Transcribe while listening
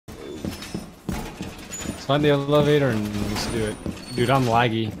Let's find the elevator and let's do it. Dude, I'm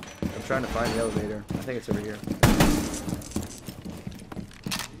laggy. I'm trying to find the elevator. I think it's over here.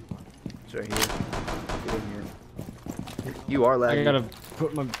 It's right here. Get in here. You are lagging. I gotta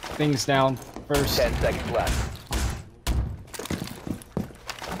put my things down first. 10 seconds left.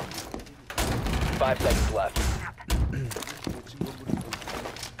 5 seconds left.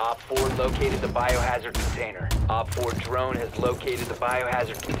 Op 4 located the biohazard container. Op 4 drone has located the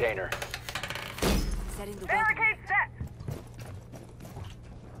biohazard container. Barricade set!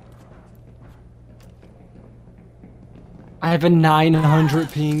 I have a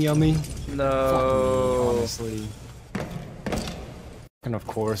 900 ping, Yummy. No. Honestly. And of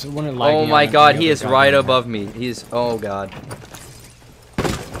course, it wouldn't lag. Oh my god, he is right above me. He's. Oh god.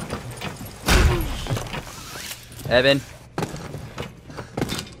 Evan.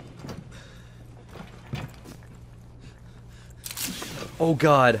 Oh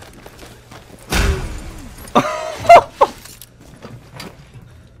god.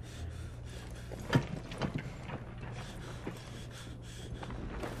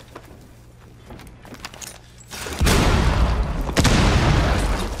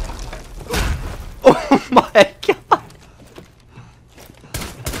 Oh my god.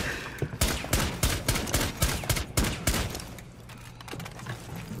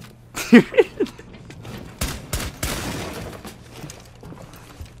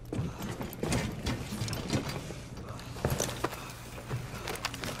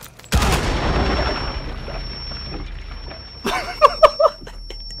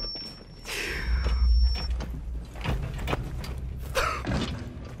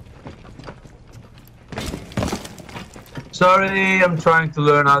 Sorry, I'm trying to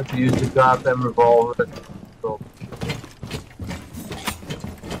learn how to use the goddamn revolver.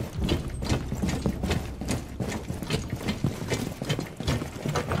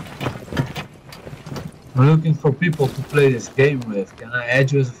 I'm looking for people to play this game with. Can I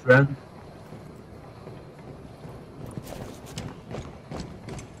add you as a friend?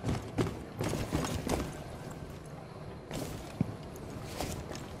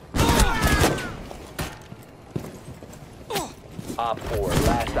 Op 4,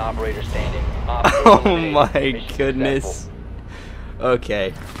 last operator standing. Op 4 Oh eliminated. my Mission goodness. successful.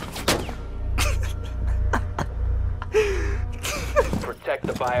 Okay. Protect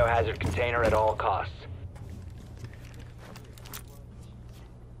the biohazard container at all costs.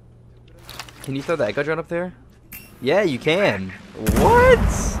 Can you throw the echo drone up there? Yeah, you can.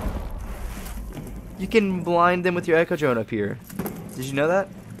 What? You can blind them with your echo drone up here. Did you know that?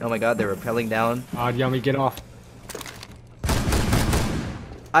 Oh my god, they're rappelling down. Odd, Yummy, get off.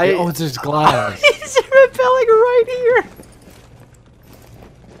 I Oh, it's just glass. He's rappelling right here.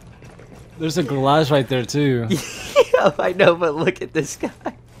 There's a glass right there too. Yeah, I know, but look at this guy.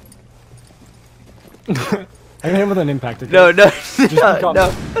 I hit him with an impact. Okay? No, no, Just no, become-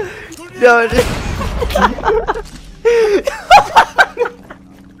 no, no.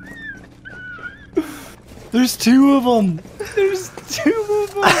 There's two of them. There's two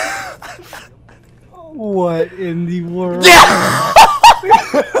of them. What in the world? Yeah!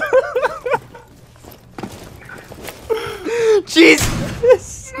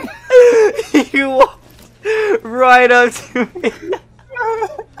 Jesus! You walked right up to me.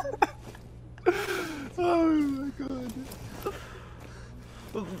 Oh my god.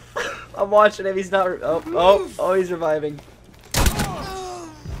 I'm watching him. He's not. Oh, he's reviving.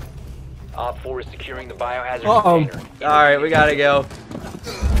 Op 4 is securing the biohazard Uh-oh. container. All right, we gotta go.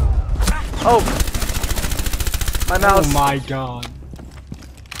 Oh, my mouse. Oh my god.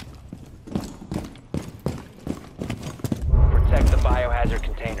 Protect the biohazard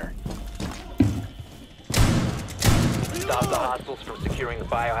container. Stop the hostiles from securing the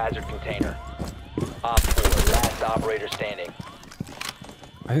biohazard container. Op 4, last operator standing.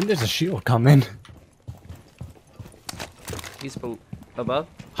 I think there's a shield coming. He's above.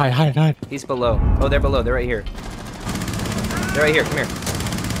 Hide, hide, hide. He's below. Oh, they're below. They're right here. They're right here. Come here.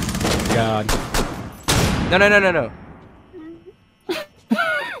 God. No, no, no, no, no.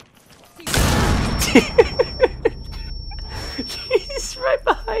 He's right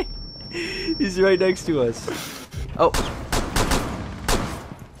behind. He's right next to us. Oh.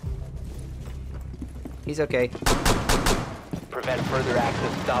 He's okay. Prevent further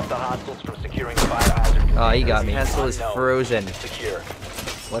access. Stop the hostiles from securing the biohazard container. Oh, he got me. Castle is Unknown. frozen. Secure.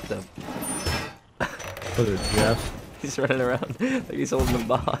 What the? Brother Jeff. He's running around like he's holding the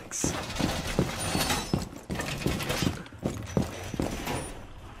box.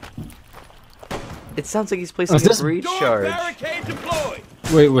 It sounds like he's placing Is this- a breach charge.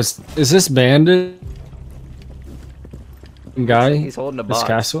 Wait, is this bandit guy? He's holding a This box.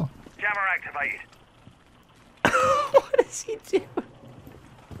 castle? Jammer activated. What is he doing?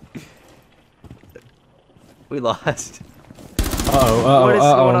 We lost. What is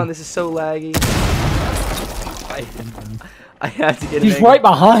going on? This is so laggy. I have to get. He's right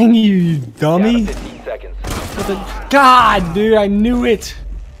behind you, you dummy. 15 seconds. God, dude, I knew it.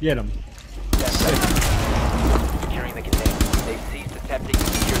 Get him. Securing the container. They ceased attempting to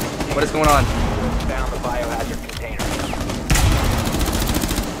secure the container. What is going on? Found the biohazard container.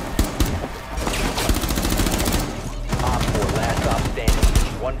 Op 4, last stop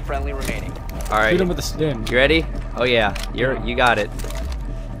standing. One friendly remaining. All right. Shoot him with the stim. You ready? Oh yeah, you got it.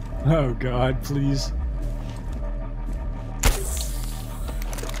 Oh God, please.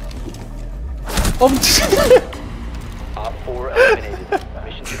 Oh. Op 4 eliminated.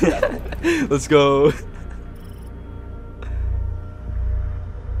 Mission successful. Let's go.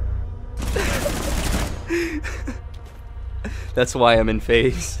 That's why I'm in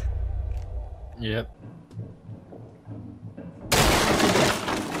phase. Yep.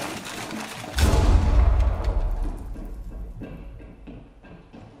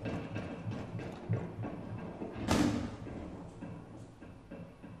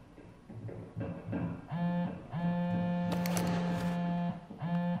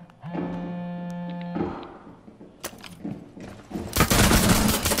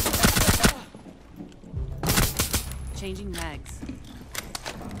 Changing mags.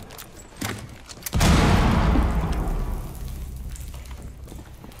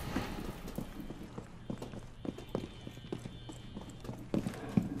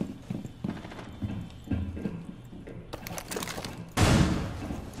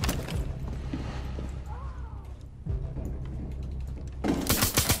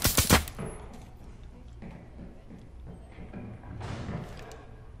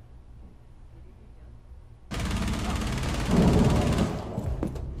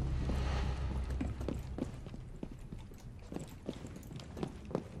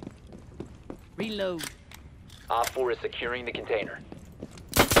 Reload. Op 4 is securing the container.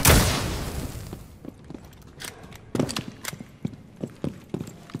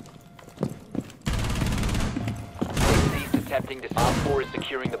 They ceased attempting to. Op 4 is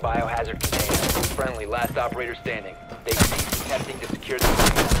securing the biohazard container. Friendly, last operator standing. They ceased attempting to secure the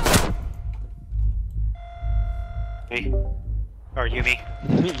container. Me? Or Yumi?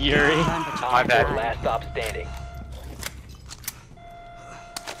 Yuri. My bad. Last stop standing.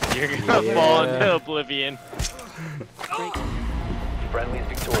 You're gonna fall into oblivion. Friendly is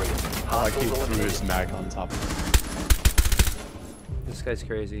victorious. Hostiles eliminated. mag on top of This guy's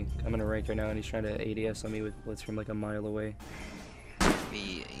crazy. I'm in a rank right now, and he's trying to ADS on me with blitz from like a mile away.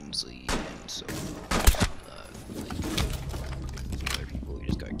 Me, Ainsley, and so like other people who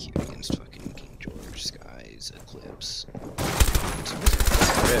just got queued against fucking King George, Skies, Eclipse.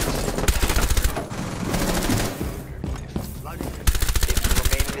 If you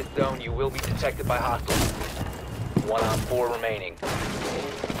remain in this zone, you will be detected by hostiles. 1 on 4 remaining.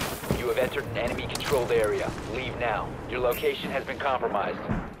 You have entered an enemy-controlled area. Leave now. Your location has been compromised.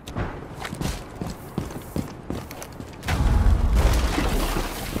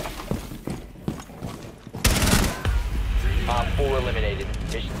 Op 4 eliminated.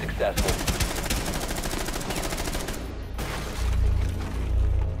 Mission successful.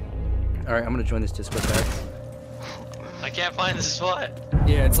 Alright, I'm gonna join this Discord back. I can't find the spot.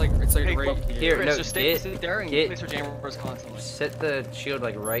 Yeah, it's like Hey, right Chris, here. Here, no, just sit there and get- place your jammers constantly. Set the shield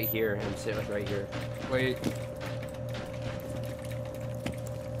like right here and sit like right here. Wait.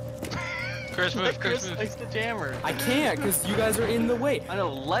 Chris, move, Chris, place the jammer. I can't, because you guys are in the way. I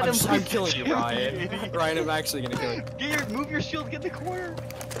know, let him I'm killing you, Ryan. Ryan, I'm actually gonna kill you. Move your shield, get in the corner.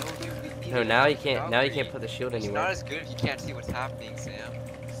 No, now you can't. Now you can't put the shield It's anywhere. not as good if you can't see what's happening, Sam.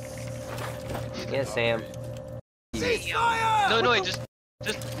 Yeah, Sam. No,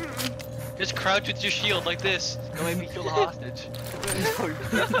 just crouch with your shield like this. Don't make me kill the hostage.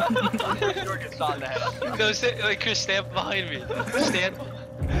 No, like Chris, stand behind me. Stand.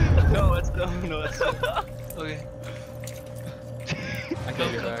 No, it's okay. I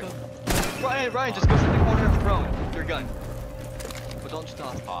can't get back. Ryan, just go sit in the corner and throw it. Your gun. But don't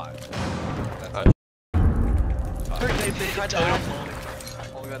stop. They tried to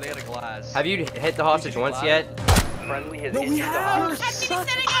Oh my god, they had a glass. Have you hit the hostage once yet? Friendly has entered the hostage.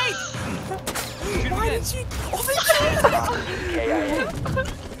 Why did you? KIA.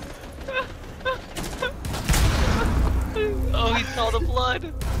 Oh, he saw the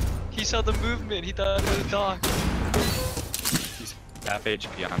blood. He saw the movement. He thought it was a dog. He's half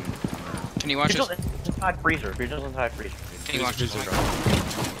HP on. Can you watch this? Inside freezer. Freezer's inside freezer. Can you watch this?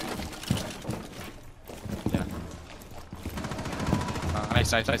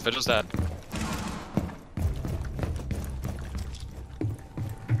 Nice. Vigil's dead.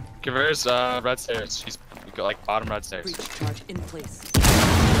 Converse, red stairs. She's like bottom red stairs. Breach charge in place.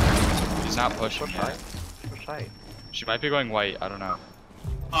 She's not pushing Push yet. Push tight. She might be going white. I don't know.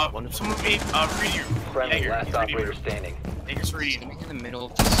 Someone made read you. Friendly, Yeah, last you're reading. operator standing. Niggas reading. Standing in the middle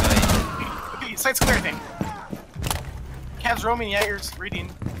of the site. Okay, site's clear thing. Cavs roaming, Jaeger's reading.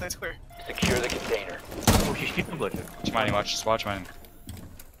 Site's clear. Secure the container. Oh, she's keeping glitching. Watch mining. Watch. Just watch mining.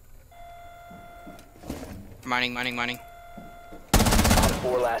 Mining, mining, mining. Op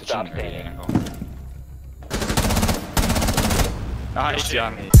 4 last stop Touching the standing. angle. Nice,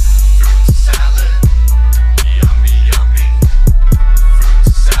 Yummy.